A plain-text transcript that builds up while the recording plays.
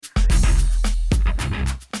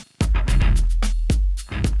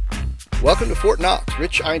Welcome to Fortt Knox,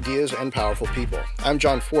 Rich Ideas and Powerful People. I'm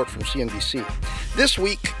John Fortt from CNBC. This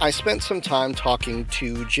week, I spent some time talking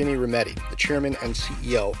to Ginni Rometty, the chairman and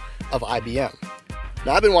CEO of IBM.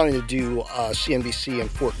 Now, I've been wanting to do a CNBC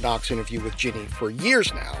and Fortt Knox interview with Ginni for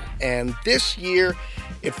years now, and this year,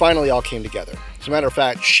 it finally all came together. As a matter of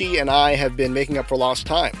fact, she and I have been making up for lost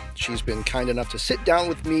time. She's been kind enough to sit down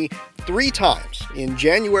with me 3 times. In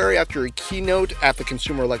January, after a keynote at the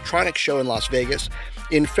Consumer Electronics Show in Las Vegas,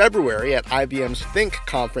 in February at IBM's Think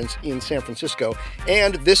conference in San Francisco,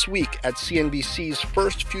 and this week at CNBC's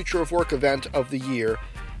first Future of Work event of the year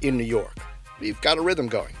in New York. We've got a rhythm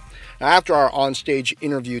going. Now, after our onstage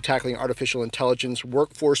interview tackling artificial intelligence,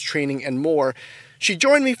 workforce training, and more, she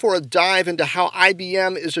joined me for a dive into how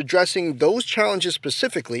IBM is addressing those challenges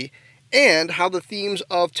specifically and how the themes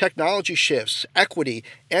of technology shifts, equity,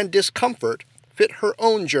 and discomfort fit her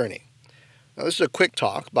own journey. Now, this is a quick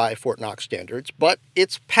talk by Fortt Knox standards, but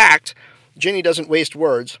it's packed. Ginni doesn't waste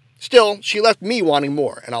words. Still, she left me wanting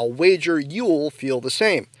more, and I'll wager you'll feel the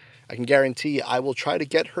same. I can guarantee I will try to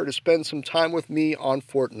get her to spend some time with me on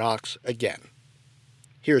Fortt Knox again.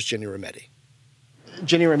 Here's Ginni Rometty.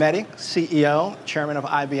 Ginni Rometty, CEO, chairman of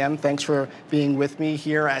IBM. Thanks for being with me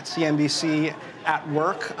here at CNBC at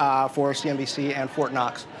Work for CNBC and Fortt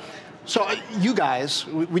Knox. So you guys,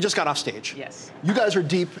 we just got off stage. Yes. You guys are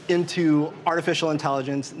deep into artificial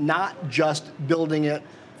intelligence, not just building it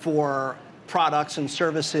for products and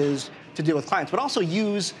services to deal with clients, but also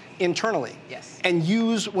use internally. Yes. And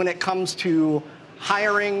use when it comes to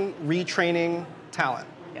hiring, retraining talent.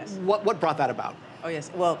 Yes. What brought that about? Oh,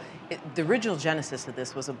 yes. Well, the original genesis of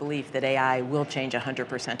this was a belief that AI will change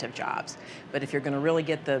 100% of jobs. But if you're going to really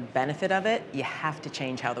get the benefit of it, you have to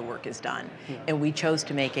change how the work is done. Yeah. And we chose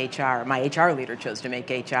to make HR, my HR leader chose to make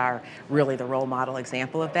HR really the role model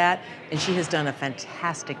example of that. And she has done a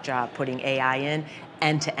fantastic job putting AI in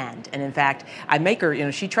end to end. And in fact, I make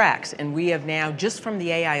her, she tracks. And we have now, just from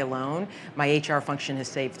the AI alone, my HR function has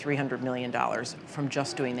saved $300 million from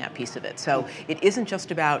just doing that piece of it. So it isn't just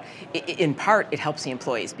about, in part, it helps the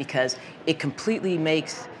employees because it completely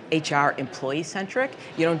makes HR employee-centric.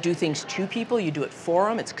 You don't do things to people, you do it for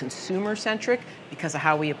them. It's consumer-centric because of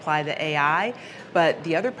how we apply the AI. But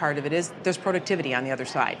the other part of it is there's productivity on the other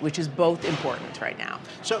side, which is both important right now.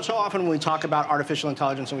 So often when we talk about artificial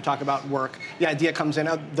intelligence and we talk about work, the idea comes in,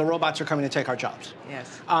 the robots are coming to take our jobs.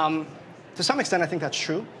 Yes. To some extent, I think that's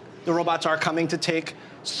true. The robots are coming to take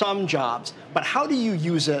some jobs. But how do you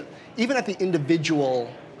use it, even at the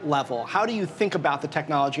individual level? How do you think about the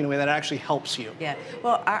technology in a way that actually helps you? Yeah,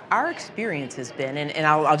 well, our experience has been, and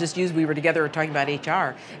I'll just use, we were together talking about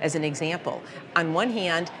HR as an example. On one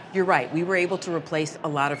hand, you're right, we were able to replace a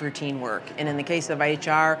lot of routine work. And in the case of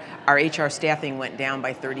HR, our HR staffing went down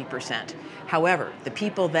by 30%. However, the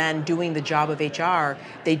people then doing the job of HR,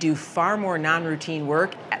 they do far more non-routine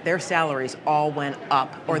work. Their salaries all went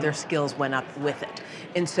up, or their skills went up with it.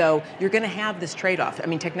 And so you're going to have this trade-off. I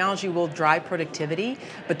mean, technology will drive productivity,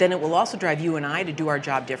 but then it will also drive you and I to do our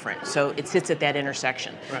job different. So it sits at that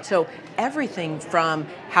intersection. Right. So everything from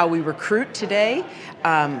how we recruit today,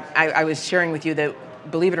 I was sharing with you that,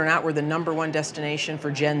 believe it or not, we're the #1 destination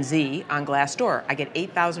for Gen Z on Glassdoor. I get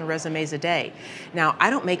 8,000 resumes a day. Now, I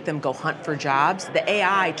don't make them go hunt for jobs. The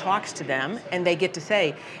AI talks to them, and they get to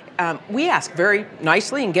say, we ask very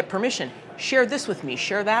nicely and get permission. Share this with me,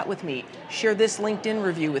 share that with me, share this LinkedIn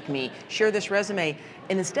review with me, share this resume.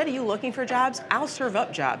 And instead of you looking for jobs, I'll serve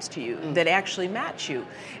up jobs to you that actually match you.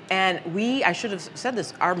 And I should have said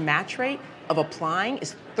this, our match rate of applying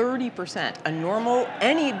is 30%. A normal,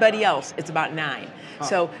 anybody else, it's about 9. Huh.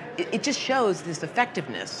 So it just shows this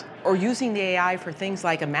effectiveness. Or using the AI for things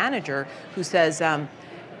like a manager who says,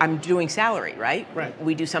 I'm doing salary, right? Right.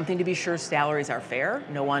 We do something to be sure salaries are fair,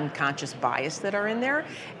 no unconscious bias that are in there,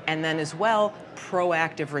 and then as well,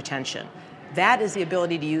 proactive retention. That is the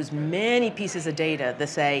ability to use many pieces of data that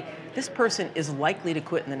say, this person is likely to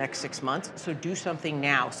quit in the next 6 months, so do something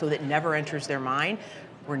now so that it never enters their mind.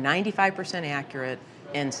 We're 95% accurate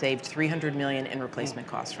and saved $300 million in replacement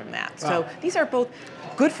costs from that. Wow. So these are both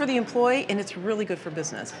good for the employee, and it's really good for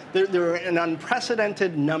business. There are an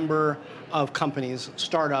unprecedented number of companies,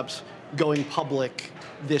 startups, going public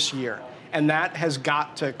this year. And that has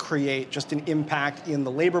got to create just an impact in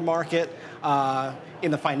the labor market,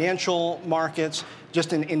 in the financial markets,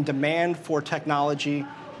 just in demand for technology.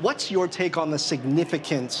 What's your take on the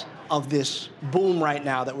significance of this boom right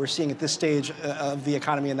now that we're seeing at this stage of the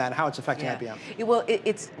economy and how it's affecting IBM? Well,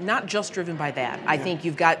 it's not just driven by that. I think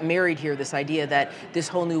you've got married here this idea that this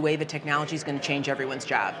whole new wave of technology is going to change everyone's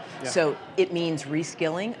job. Yeah. So it means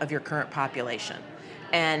reskilling of your current population.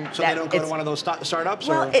 And so they don't go to one of those startups?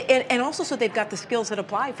 Well, or? and also so they've got the skills that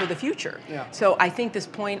apply for the future. Yeah. So I think this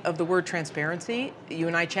point of the word transparency, you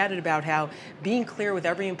and I chatted about how being clear with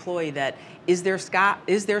every employee that is their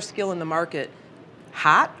skill in the market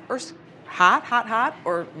hot,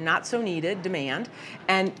 or not so needed, demand,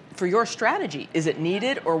 and for your strategy, is it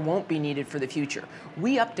needed or won't be needed for the future?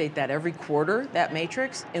 We update that every quarter, that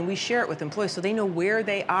matrix, and we share it with employees so they know where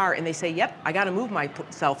they are and they say, yep, I got to move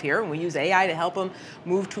myself here, and we use AI to help them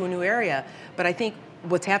move to a new area. But I think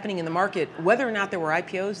what's happening in the market, whether or not there were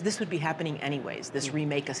IPOs, this would be happening anyways, this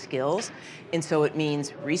remake of skills. And so it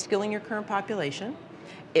means reskilling your current population.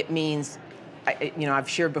 It means, I've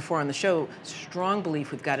shared before on the show, strong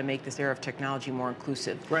belief we've got to make this era of technology more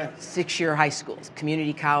inclusive. Right. 6-year high schools,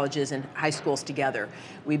 community colleges, and high schools together.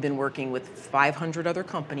 We've been working with 500 other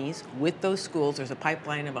companies. With those schools, there's a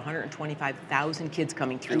pipeline of 125,000 kids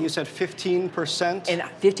coming through. And you said 15%? And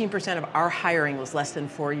 15% of our hiring was less than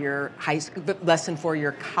 4-year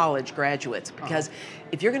college graduates. Because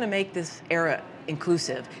if you're going to make this era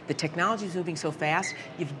inclusive, the technology is moving so fast,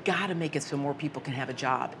 you've got to make it so more people can have a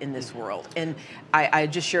job in this world. And I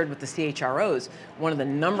just shared with the CHROs, one of the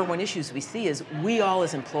number one issues we see is we all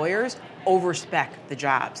as employers overspec the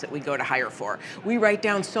jobs that we go to hire for. We write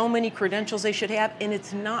down so many credentials they should have, and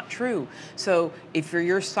it's not true. So if you're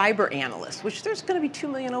your cyber analyst, which there's going to be 2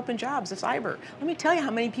 million open jobs of cyber, let me tell you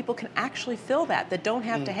how many people can actually fill that don't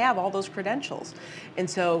have to have all those credentials. And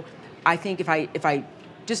so I think if I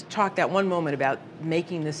just talk that one moment about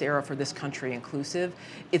making this era for this country inclusive,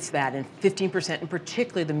 it's that, and 15%, and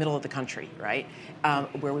particularly the middle of the country, right,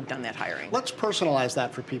 where we've done that hiring. Let's personalize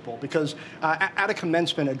that for people, because at a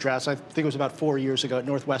commencement address, I think it was about 4 years ago at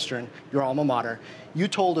Northwestern, your alma mater, you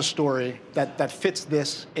told a story that fits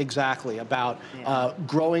this exactly, about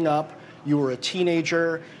growing up. You were a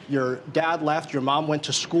teenager, your dad left, your mom went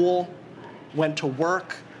to school, went to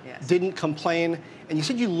work, didn't complain, and you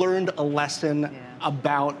said you learned a lesson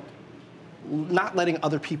about not letting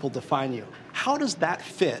other people define you. How does that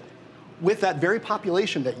fit with that very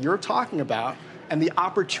population that you're talking about and the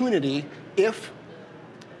opportunity if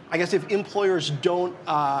employers don't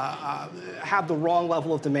have the wrong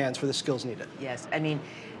level of demands for the skills needed? Yes, I mean,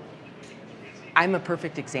 I'm a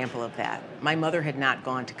perfect example of that. My mother had not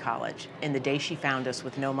gone to college, and the day she found us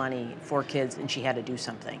with no money, 4 kids, and she had to do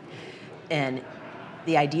something. And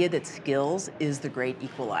the idea that skills is the great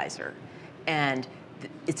equalizer. And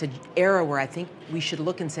it's an era where I think we should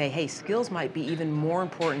look and say, hey, skills might be even more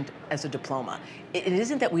important as a diploma. It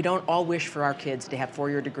isn't that we don't all wish for our kids to have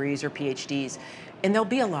 4-year degrees or PhDs, and there'll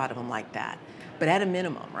be a lot of them like that. But at a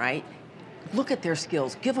minimum, right? Look at their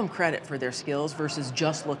skills, give them credit for their skills versus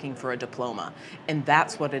just looking for a diploma. And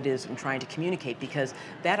that's what it is I'm trying to communicate, because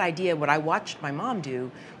that idea, what I watched my mom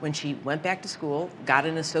do when she went back to school, got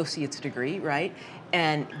an associate's degree, right,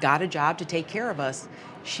 and got a job to take care of us,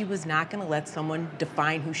 she was not going to let someone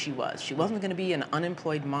define who she was. She wasn't going to be an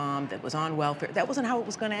unemployed mom that was on welfare. That wasn't how it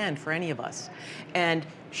was going to end for any of us. And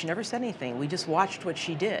she never said anything. We just watched what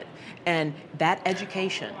she did. And that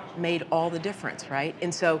education made all the difference, right?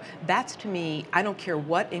 And so that's, to me, I don't care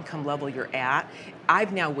what income level you're at.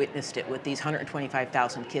 I've now witnessed it with these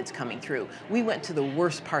 125,000 kids coming through. We went to the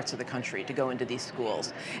worst parts of the country to go into these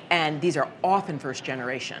schools. And these are often first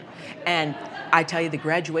generation. And I tell you, the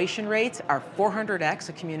graduation rates are 400x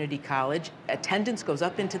a community college. Attendance goes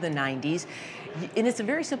up into the 90s. And it's a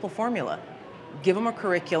very simple formula. Give them a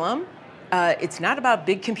curriculum. It's not about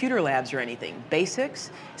big computer labs or anything.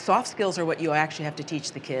 Basics, soft skills are what you actually have to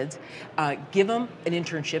teach the kids. Give them an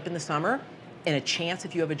internship in the summer, and a chance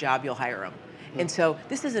if you have a job, you'll hire them. And so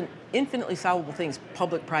this is an infinitely solvable thing,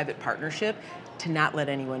 public-private partnership, to not let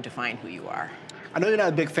anyone define who you are. I know you're not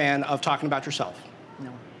a big fan of talking about yourself.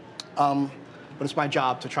 No. But it's my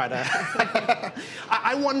job to try to...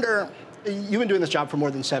 I wonder, you've been doing this job for more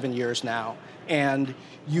than 7 years now, and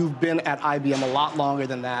you've been at IBM a lot longer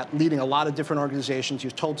than that, leading a lot of different organizations.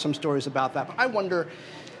 You've told some stories about that. But I wonder,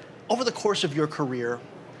 over the course of your career,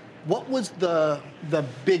 what was the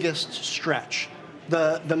biggest stretch,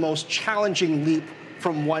 the most challenging leap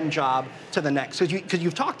from one job to the next? Because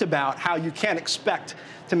you've talked about how you can't expect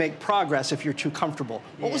to make progress if you're too comfortable.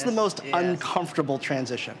 What was the most uncomfortable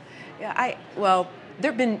transition? Yeah, well, there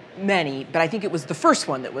have been many, but I think it was the first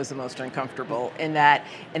one that was the most uncomfortable, and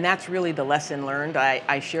that's really the lesson learned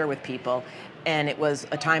I share with people. And it was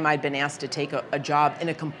a time I'd been asked to take a job in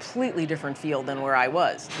a completely different field than where I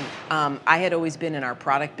was. I had always been in our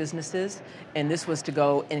product businesses, and this was to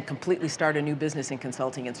go and completely start a new business in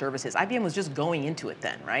consulting and services. IBM was just going into it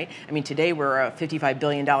then, right? I mean, today we're a $55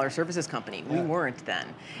 billion services company. We weren't then.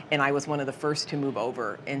 And I was one of the first to move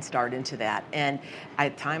over and start into that. And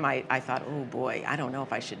at the time I thought, oh boy, I don't know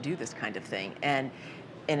if I should do this kind of thing. And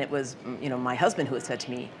it was, my husband who had said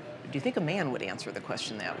to me, do you think a man would answer the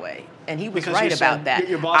question that way? And he was right about that.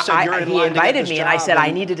 Your boss said you're in he line invited to get this me, job, and I said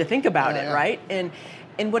I needed to think about it, yeah. right?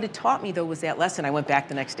 And what it taught me though was that lesson. I went back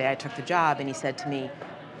the next day. I took the job, and he said to me,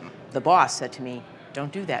 the boss said to me,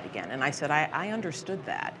 "Don't do that again." And I said, I understood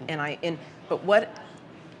that, but what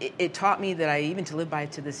it taught me that I even to live by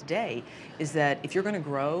to this day is that if you're going to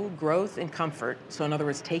grow, growth and comfort, so in other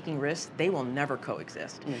words, taking risks, they will never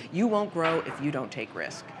coexist. You won't grow if you don't take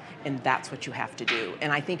risk. And that's what you have to do.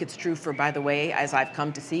 And I think it's true for, by the way, as I've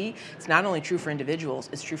come to see, it's not only true for individuals,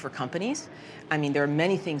 it's true for companies. I mean, there are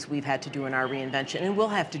many things we've had to do in our reinvention and will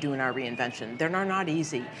have to do in our reinvention. They're not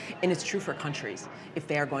easy. And it's true for countries if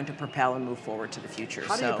they are going to propel and move forward to the future.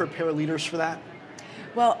 How do you prepare leaders for that?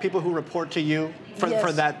 Well, people who report to you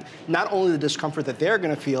for that, not only the discomfort that they're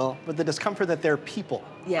going to feel, but the discomfort that their people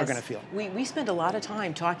are going to feel. We spend a lot of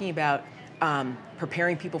time talking about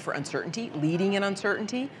preparing people for uncertainty, leading in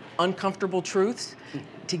uncertainty, uncomfortable truths,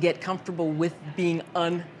 to get comfortable with being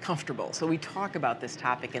uncomfortable. So we talk about this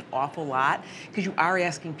topic an awful lot because you are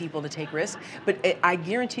asking people to take risks. But I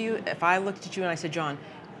guarantee you, if I looked at you and I said, John,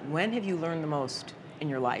 when have you learned the most in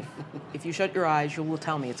your life? If you shut your eyes, you will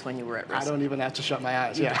tell me it's when you were at risk. I don't even have to shut my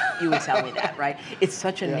eyes. Yeah, you would tell me that, right? It's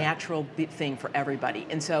such a natural thing for everybody.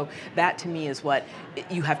 And so that to me is what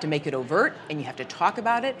you have to make it overt, and you have to talk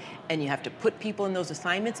about it, and you have to put people in those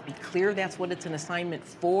assignments, be clear that's what it's an assignment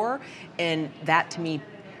for, and that to me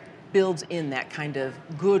builds in that kind of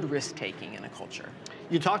good risk-taking in a culture.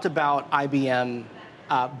 You talked about IBM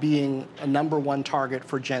being a number one target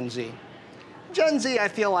for Gen Z. Gen Z, I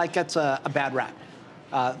feel like, gets a bad rap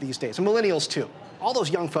these days, and millennials too. All those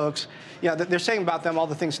young folks, they're saying about them all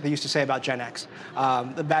the things that they used to say about Gen X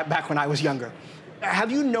back when I was younger.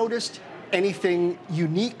 Have you noticed anything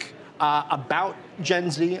unique about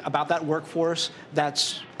Gen Z, about that workforce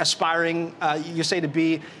that's aspiring, you say, to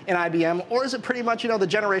be in IBM? Or is it pretty much, the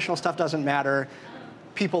generational stuff doesn't matter?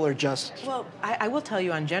 People are just... Well, I will tell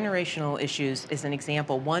you on generational issues as an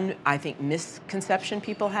example, one, I think, misconception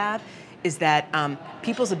people have is that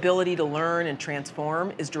people's ability to learn and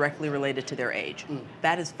transform is directly related to their age.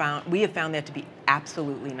 We have found that to be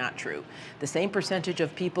absolutely not true. The same percentage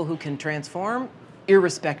of people who can transform,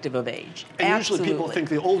 irrespective of age. And usually people think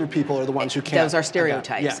the older people are the ones who can't. Those are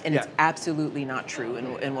stereotypes, it's absolutely not true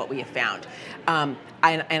in what we have found.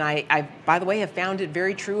 I, by the way, have found it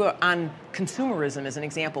very true on consumerism as an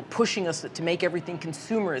example, pushing us to make everything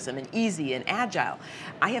consumerism and easy and agile.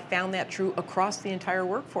 I have found that true across the entire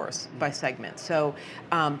workforce by segment. So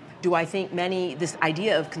do I think this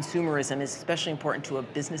idea of consumerism is especially important to a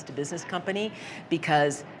business-to-business company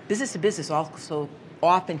because business-to-business also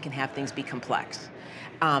often can have things be complex.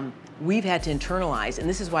 We've had to internalize, and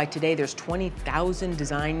this is why today there's 20,000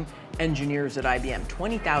 design engineers at IBM.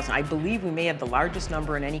 20,000. I believe we may have the largest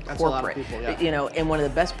number in any corporate. That's a lot of people, and one of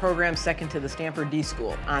the best programs, second to the Stanford D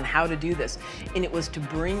School, on how to do this. And it was to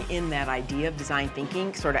bring in that idea of design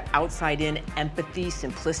thinking, sort of outside-in empathy,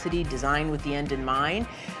 simplicity, design with the end in mind,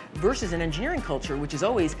 versus an engineering culture, which is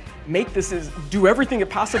always do everything it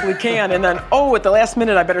possibly can, and then, at the last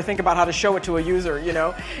minute, I better think about how to show it to a user,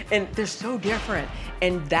 And they're so different,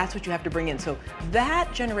 and that's what you have to bring in. So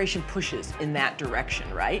that generation pushes in that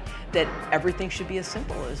direction, right? That everything should be as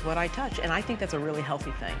simple as what I touch, and I think that's a really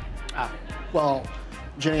healthy thing. Well,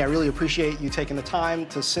 Ginni, I really appreciate you taking the time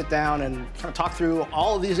to sit down and kind of talk through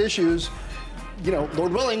all of these issues.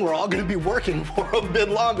 Lord willing, we're all going to be working for a bit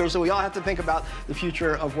longer, so we all have to think about the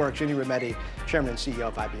future of work. Ginni Rometty, Chairman and CEO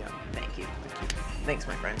of IBM. Thank you. Thanks,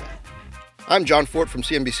 my friend. I'm John Fortt from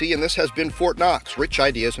CNBC, and this has been Fortt Knox, Rich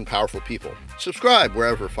Ideas and Powerful People. Subscribe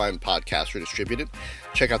wherever fine podcasts are distributed.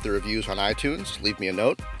 Check out the reviews on iTunes. Leave me a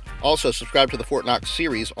note. Also, subscribe to the Fortt Knox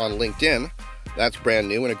series on LinkedIn. That's brand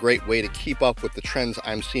new and a great way to keep up with the trends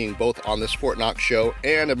I'm seeing both on this Fortt Knox show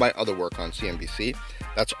and in my other work on CNBC.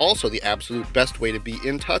 That's also the absolute best way to be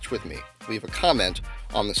in touch with me. Leave a comment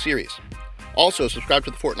on the series. Also, subscribe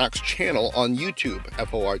to the Fortt Knox channel on YouTube,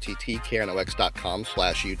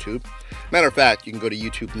 forttknox.com/YouTube. Matter of fact, you can go to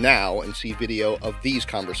YouTube now and see video of these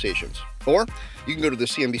conversations. Or you can go to the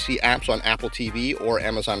CNBC apps on Apple TV or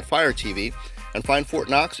Amazon Fire TV and find Fortt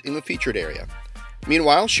Knox in the featured area.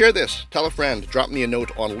 Meanwhile, share this, tell a friend, drop me a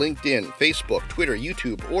note on LinkedIn, Facebook, Twitter,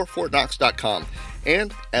 YouTube, or forttknox.com.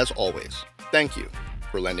 And as always, Thank you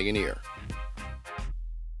for lending an ear.